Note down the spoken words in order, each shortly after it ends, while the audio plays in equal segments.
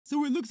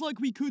So it looks like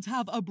we could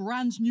have a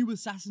brand new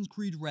Assassin's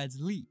Creed Red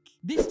leak,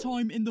 this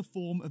time in the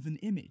form of an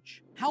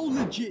image. How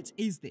legit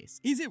is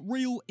this? Is it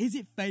real? Is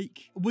it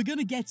fake? We're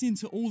gonna get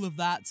into all of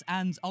that,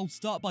 and I'll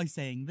start by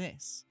saying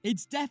this.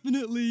 It's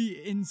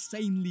definitely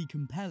insanely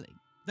compelling.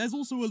 There's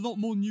also a lot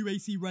more new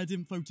AC Red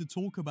info to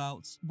talk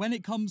about when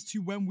it comes to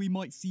when we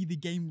might see the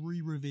game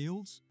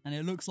re-revealed, and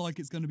it looks like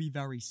it's going to be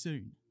very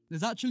soon.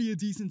 There's actually a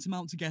decent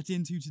amount to get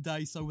into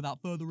today, so without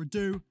further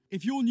ado,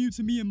 if you're new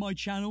to me and my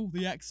channel,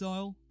 The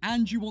Exile,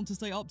 and you want to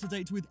stay up to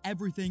date with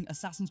everything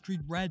Assassin's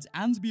Creed Red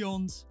and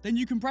beyond, then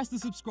you can press the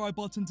subscribe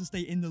button to stay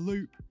in the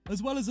loop,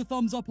 as well as a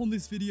thumbs up on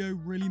this video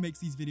really makes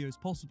these videos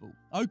possible.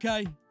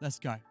 Okay, let's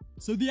go.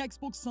 So the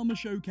Xbox Summer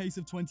Showcase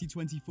of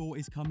 2024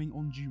 is coming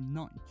on June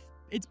 9th.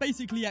 It's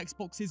basically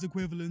Xbox's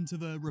equivalent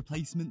of a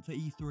replacement for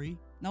E3.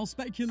 Now,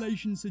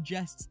 speculation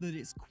suggests that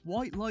it's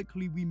quite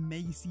likely we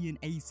may see an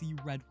AC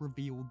Red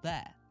reveal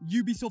there.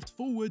 Ubisoft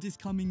Forward is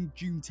coming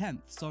June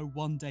 10th, so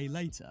one day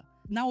later.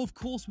 Now, of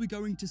course, we're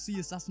going to see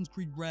Assassin's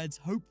Creed Red,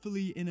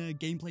 hopefully in a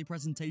gameplay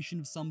presentation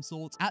of some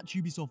sort at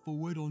Ubisoft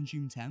Forward on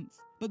June 10th.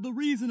 But the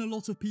reason a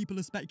lot of people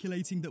are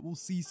speculating that we'll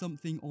see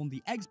something on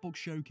the Xbox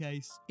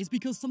Showcase is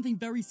because something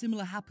very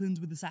similar happened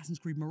with Assassin's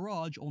Creed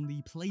Mirage on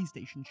the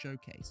PlayStation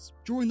Showcase.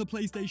 During the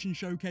PlayStation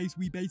Showcase,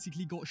 we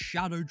basically got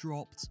shadow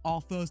dropped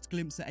our first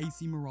glimpse at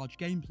AC Mirage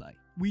gameplay.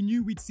 We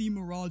knew we'd see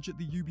Mirage at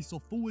the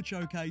Ubisoft Forward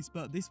Showcase,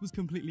 but this was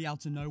completely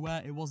out of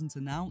nowhere, it wasn't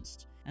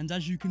announced. And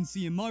as you can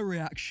see in my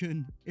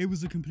reaction, it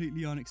was a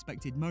completely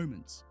unexpected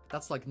moment.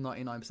 That's like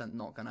 99%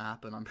 not gonna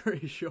happen, I'm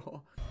pretty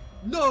sure.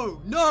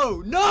 No,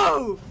 no,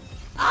 no!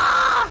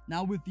 Ah!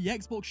 Now, with the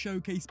Xbox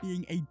Showcase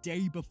being a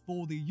day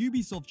before the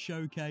Ubisoft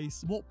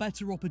Showcase, what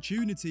better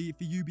opportunity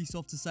for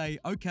Ubisoft to say,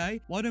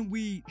 okay, why don't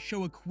we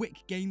show a quick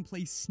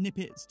gameplay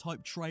snippets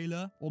type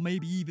trailer, or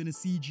maybe even a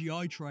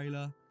CGI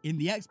trailer, in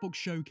the Xbox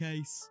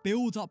Showcase,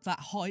 build up that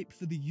hype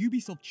for the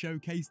Ubisoft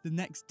Showcase the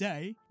next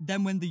day,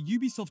 then when the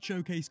Ubisoft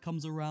Showcase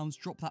comes around,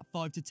 drop that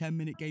 5 to 10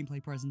 minute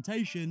gameplay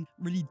presentation,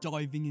 really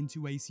diving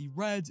into AC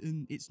Red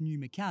and its new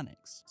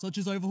mechanics, such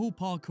as overhaul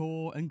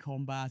parkour and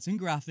combat and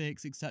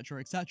graphics, etc,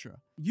 etc.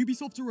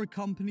 Ubisoft are a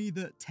company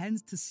that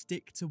tends to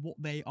stick to what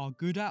they are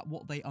good at,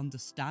 what they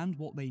understand,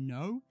 what they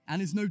know,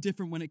 and is no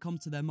different when it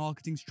comes to their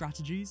marketing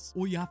strategies.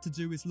 All you have to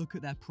do is look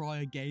at their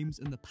prior games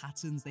and the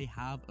patterns they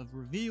have of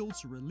reveal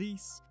to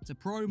release, to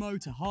promo,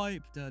 to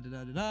hype,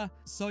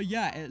 So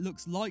yeah, it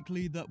looks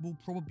likely that we'll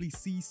probably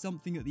see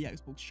something at the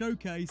Xbox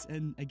Showcase,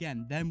 and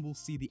again, then we'll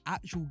see the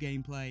actual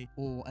gameplay,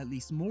 or at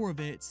least more of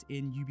it,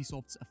 in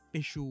Ubisoft's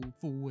official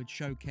Forward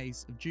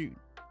Showcase of June.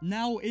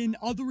 Now, in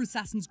other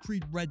Assassin's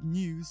Creed Red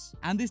news,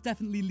 and this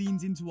definitely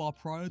leans into our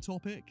prior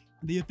topic,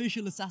 the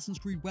official Assassin's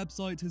Creed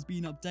website has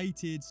been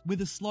updated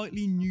with a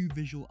slightly new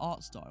visual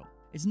art style.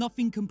 It's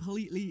nothing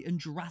completely and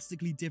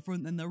drastically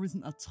different, and there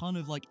isn't a ton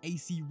of like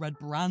AC Red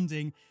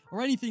branding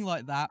or anything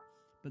like that,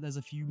 but there's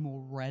a few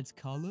more red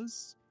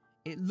colors.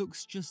 It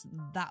looks just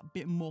that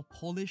bit more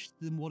polished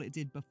than what it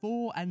did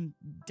before, and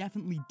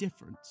definitely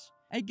different.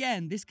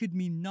 Again, this could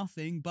mean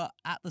nothing, but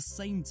at the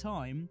same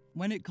time,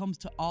 when it comes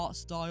to art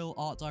style,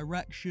 art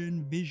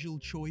direction, visual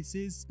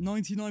choices,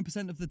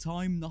 99% of the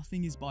time,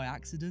 nothing is by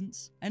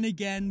accident. And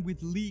again,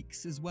 with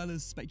leaks as well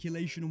as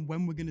speculation on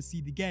when we're going to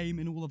see the game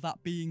and all of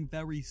that being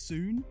very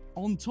soon,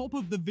 on top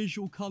of the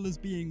visual colors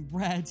being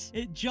red,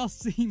 it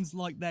just seems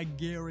like they're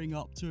gearing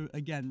up to,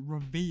 again,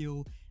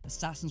 reveal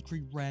Assassin's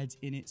Creed Red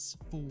in its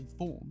full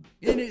form.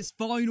 In its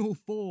final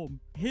form.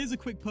 Here's a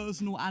quick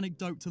personal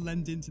anecdote to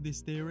lend into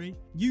this theory.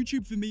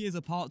 YouTube for me is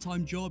a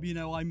part-time job, you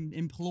know, I'm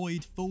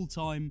employed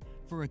full-time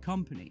for a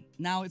company.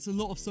 Now, it's a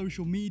lot of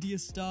social media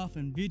stuff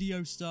and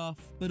video stuff,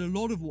 but a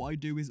lot of what I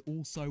do is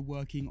also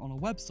working on a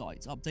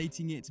website,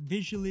 updating it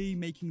visually,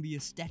 making the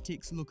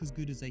aesthetics look as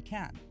good as they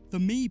can. For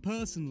me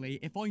personally,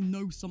 if I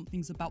know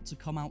something's about to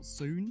come out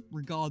soon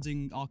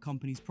regarding our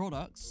company's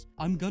products,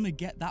 I'm gonna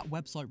get that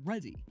website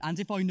ready. And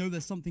if I know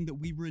there's something that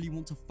we really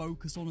want to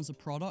focus on as a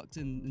product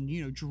and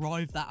you know,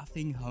 drive that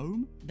thing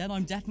home, then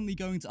I'm definitely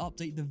going to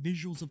update the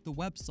visuals of the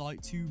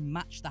website to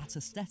match that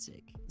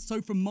aesthetic.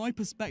 So from my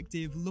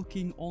perspective,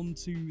 looking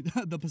onto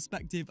the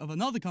perspective of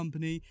another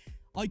company,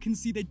 I can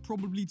see they'd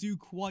probably do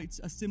quite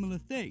a similar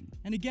thing.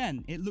 And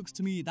again, it looks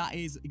to me that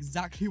is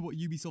exactly what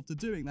Ubisoft are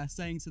doing. They're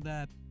saying to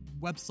their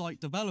website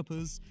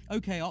developers,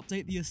 okay,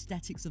 update the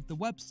aesthetics of the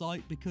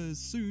website because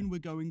soon we're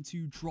going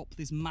to drop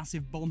this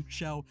massive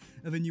bombshell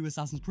of a new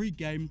Assassin's Creed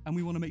game, and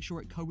we want to make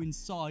sure it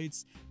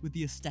coincides with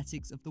the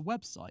aesthetics of the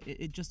website.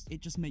 It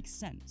just makes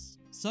sense.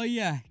 So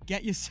yeah,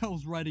 get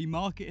yourselves ready,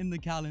 mark it in the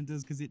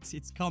calendars because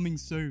it's coming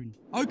soon.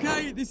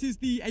 Okay, this is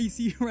the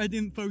AC Red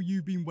info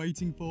you've been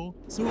waiting for.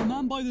 So a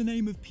man by the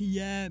name of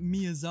Pierre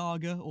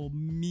Miyazaga, or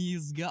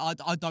Miyazaga,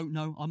 I don't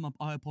know,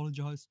 I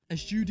apologize, a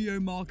studio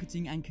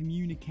marketing and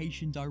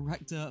communication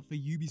director for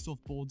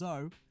Ubisoft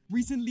Bordeaux,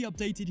 recently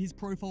updated his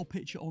profile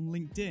picture on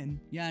LinkedIn.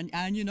 Yeah,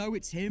 and you know,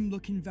 it's him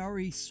looking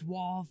very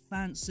suave,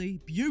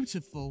 fancy,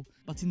 beautiful.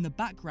 But in the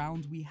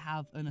background, we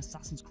have an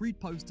Assassin's Creed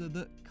poster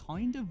that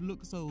kind of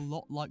looks a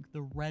lot like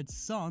the red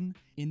sun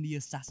in the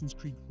Assassin's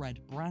Creed Red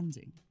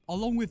branding.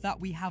 Along with that,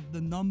 we have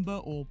the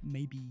number, or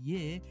maybe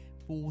year,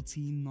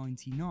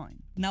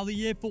 1499. Now, the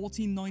year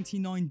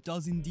 1499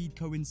 does indeed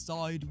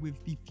coincide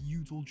with the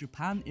feudal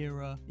Japan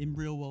era in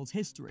real-world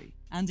history.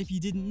 And if you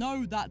didn't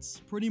know,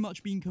 that's pretty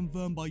much been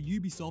confirmed by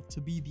Ubisoft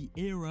to be the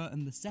era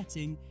and the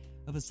setting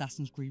of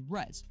Assassin's Creed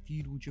Red,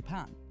 feudal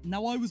Japan.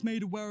 Now, I was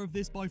made aware of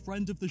this by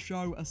friend of the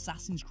show,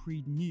 Assassin's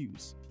Creed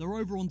News. They're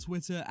over on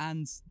Twitter,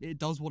 and it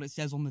does what it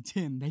says on the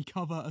tin. They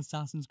cover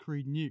Assassin's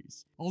Creed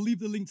News. I'll leave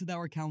the link to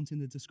their account in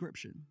the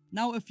description.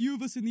 Now, a few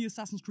of us in the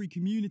Assassin's Creed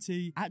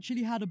community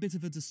actually had a bit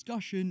of a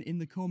discussion in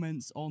the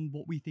comments on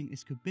what we think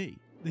this could be.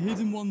 The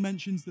Hidden One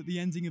mentions that the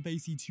ending of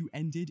AC2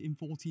 ended in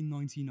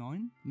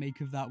 1499.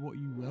 Make of that what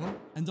you will.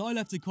 And I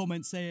left a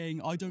comment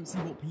saying, I don't see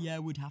what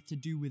Pierre would have to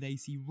do with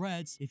AC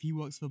Red if he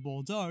works for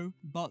Bordeaux,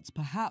 but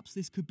perhaps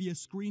this could be a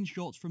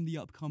screenshot from the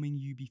upcoming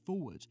Ubi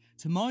Forward.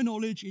 To my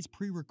knowledge, it's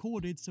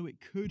pre-recorded, so it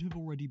could have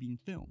already been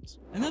filmed.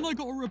 And then I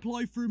got a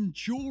reply from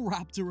Jaw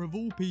Raptor of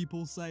all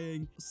people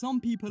saying,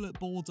 some people at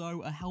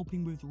Bordeaux are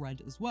helping with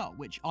Red as well,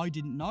 which I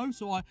didn't know,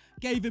 so I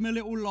gave him a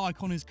little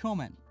like on his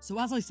comment. So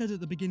as I said at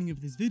the beginning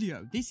of this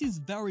video, this is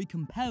very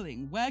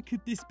compelling. Where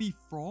could this be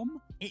from?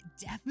 It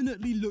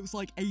definitely looks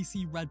like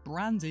AC Red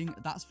branding,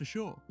 that's for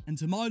sure. And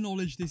to my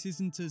knowledge, this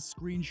isn't a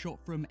screenshot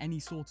from any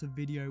sort of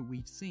video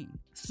we've seen.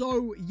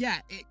 So yeah,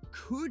 it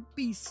could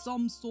be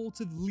some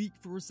sort of leak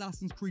for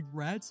Assassin's Creed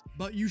Red,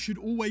 but you should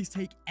always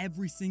take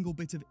every single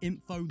bit of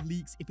info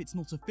leaks, if it's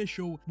not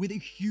official, with a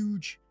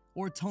huge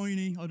or a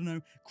tiny, I don't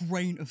know,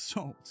 grain of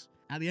salt.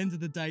 At the end of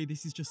the day,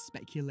 this is just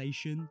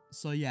speculation.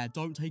 So yeah,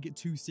 don't take it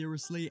too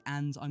seriously,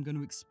 and I'm going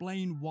to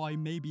explain why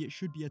maybe it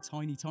should be a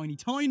tiny, tiny,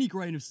 tiny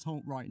grain of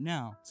salt right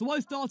now. So I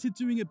started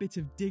doing a bit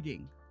of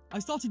digging. I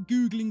started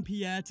Googling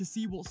Pierre to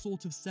see what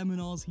sort of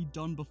seminars he'd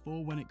done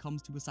before when it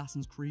comes to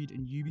Assassin's Creed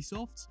and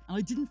Ubisoft, and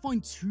I didn't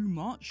find too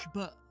much,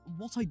 but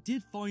what I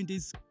did find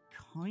is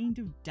kind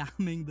of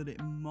damning that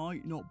it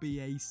might not be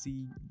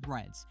AC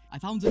Red. I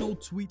found an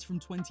old tweet from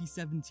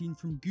 2017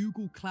 from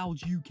Google Cloud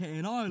UK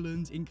and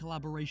Ireland in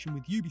collaboration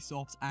with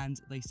Ubisoft,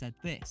 and they said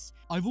this: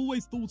 I've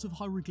always thought of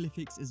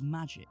hieroglyphics as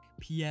magic.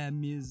 Pierre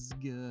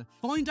Mizg.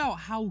 Find out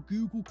how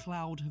Google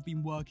Cloud have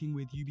been working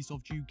with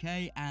Ubisoft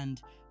UK and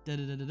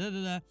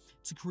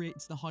to create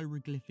the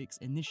Hieroglyphics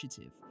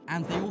initiative.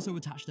 And they also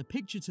attached a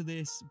picture to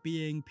this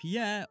being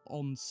Pierre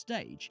on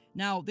stage.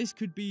 Now, this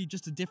could be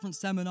just a different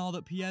seminar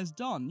that Pierre's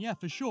done, yeah,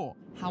 for sure.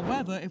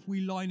 However, if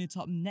we line it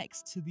up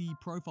next to the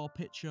profile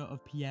picture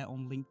of Pierre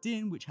on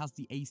LinkedIn, which has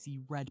the AC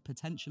Red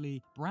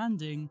potentially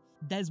branding,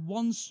 there's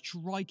one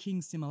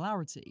striking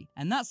similarity,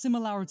 and that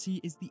similarity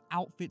is the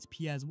outfit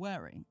Pierre's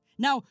wearing.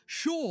 Now,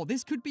 sure,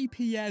 this could be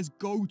Pierre's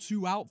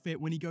go-to outfit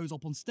when he goes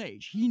up on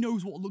stage. He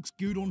knows what looks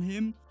good on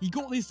him. He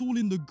got this all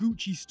in the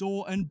Gucci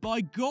store, and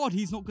by God,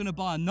 he's not going to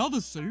buy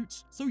another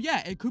suit. So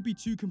yeah, it could be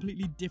two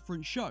completely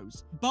different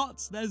shows.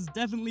 But there's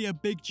definitely a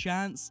big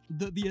chance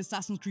that the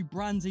Assassin's Creed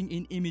branding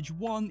in Image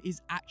 1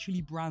 is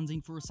actually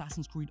branding for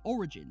Assassin's Creed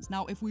Origins.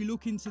 Now, if we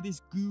look into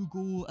this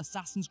Google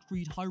Assassin's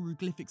Creed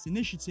Hieroglyphics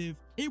initiative,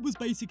 it was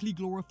basically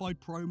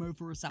glorified promo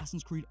for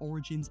Assassin's Creed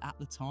Origins at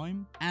the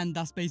time, and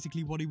that's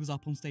basically what he was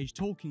up on stage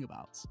talking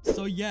about.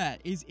 So yeah,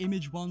 is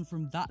Image 1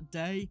 from that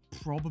day?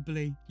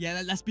 Probably.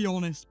 Yeah, let's be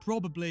honest,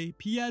 probably.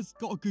 Pierre's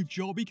got a good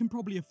job. He can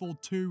probably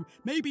afford 2,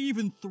 maybe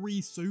even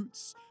 3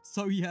 suits.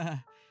 So yeah,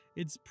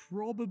 it's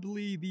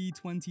probably the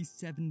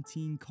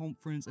 2017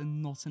 conference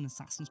and not an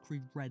Assassin's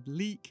Creed Red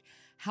leak.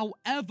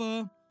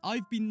 However,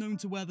 I've been known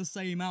to wear the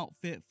same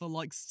outfit for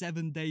like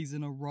 7 days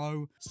in a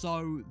row,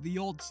 so the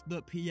odds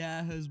that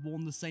Pierre has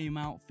worn the same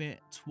outfit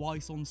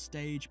twice on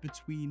stage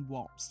between,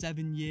 what,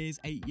 7 years,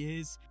 8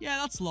 years? Yeah,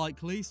 that's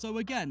likely, so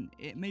again,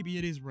 maybe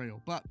it is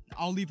real, but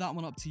I'll leave that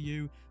one up to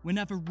you. We're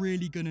never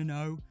really gonna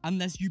know,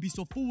 unless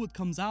Ubisoft Forward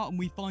comes out and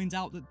we find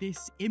out that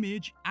this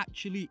image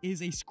actually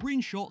is a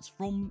screenshot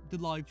from the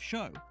live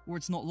show. Or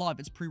it's not live,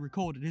 it's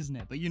pre-recorded, isn't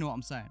it? But you know what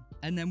I'm saying.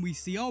 And then we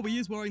see, oh, he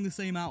is wearing the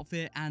same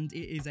outfit, and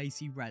it is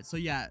AC Red. So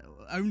yeah,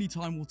 only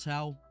time will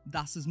tell.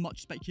 That's as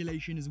much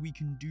speculation as we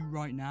can do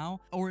right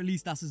now, or at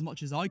least that's as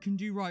much as I can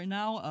do right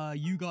now.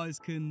 You guys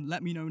can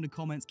let me know in the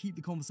comments, keep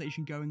the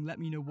conversation going, let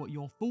me know what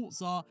your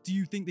thoughts are. Do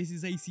you think this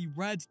is AC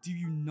Red? Do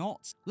you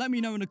not? Let me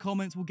know in the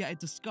comments, we'll get a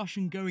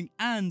discussion going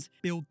and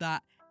build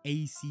that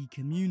AC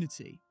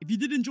community. If you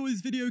did enjoy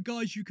this video,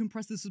 guys, you can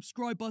press the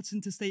subscribe button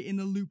to stay in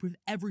the loop with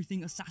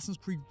everything Assassin's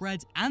Creed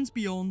Red and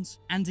beyond.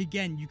 And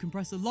again, you can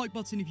press the like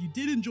button if you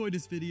did enjoy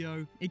this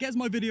video. It gets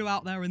my video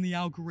out there in the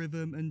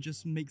algorithm and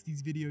just makes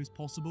these videos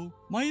possible.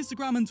 My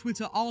Instagram and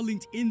Twitter are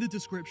linked in the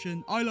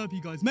description. I love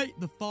you guys. May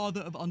the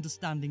Father of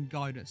Understanding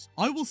guide us.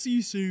 I will see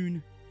you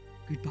soon.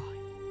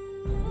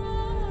 Goodbye.